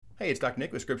Hey, it's Dr.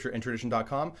 Nick with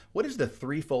scriptureandtradition.com. What is the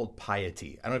threefold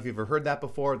piety? I don't know if you've ever heard that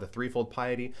before, the threefold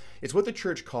piety. It's what the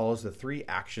church calls the three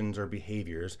actions or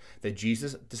behaviors that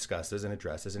Jesus discusses and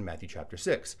addresses in Matthew chapter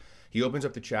 6. He opens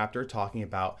up the chapter talking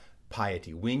about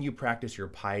piety. When you practice your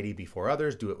piety before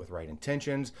others, do it with right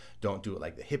intentions. Don't do it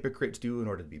like the hypocrites do in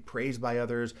order to be praised by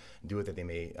others. Do it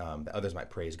that others might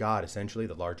praise God, essentially,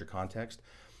 the larger context.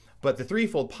 But the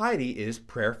threefold piety is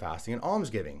prayer, fasting, and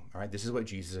almsgiving. All right, this is what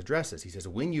Jesus addresses. He says,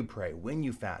 when you pray, when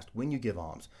you fast, when you give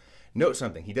alms. Note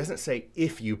something. He doesn't say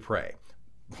if you pray,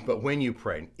 but when you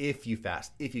pray, if you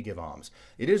fast, if you give alms.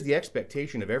 It is the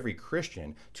expectation of every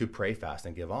Christian to pray, fast,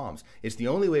 and give alms. It's the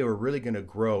only way we're really going to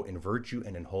grow in virtue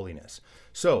and in holiness.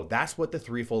 So that's what the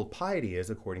threefold piety is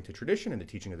according to tradition and the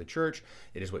teaching of the church.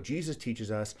 It is what Jesus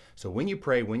teaches us. So when you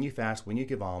pray, when you fast, when you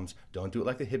give alms, don't do it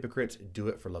like the hypocrites. Do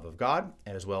it for love of God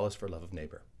and as well as for love of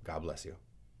neighbor. God bless you.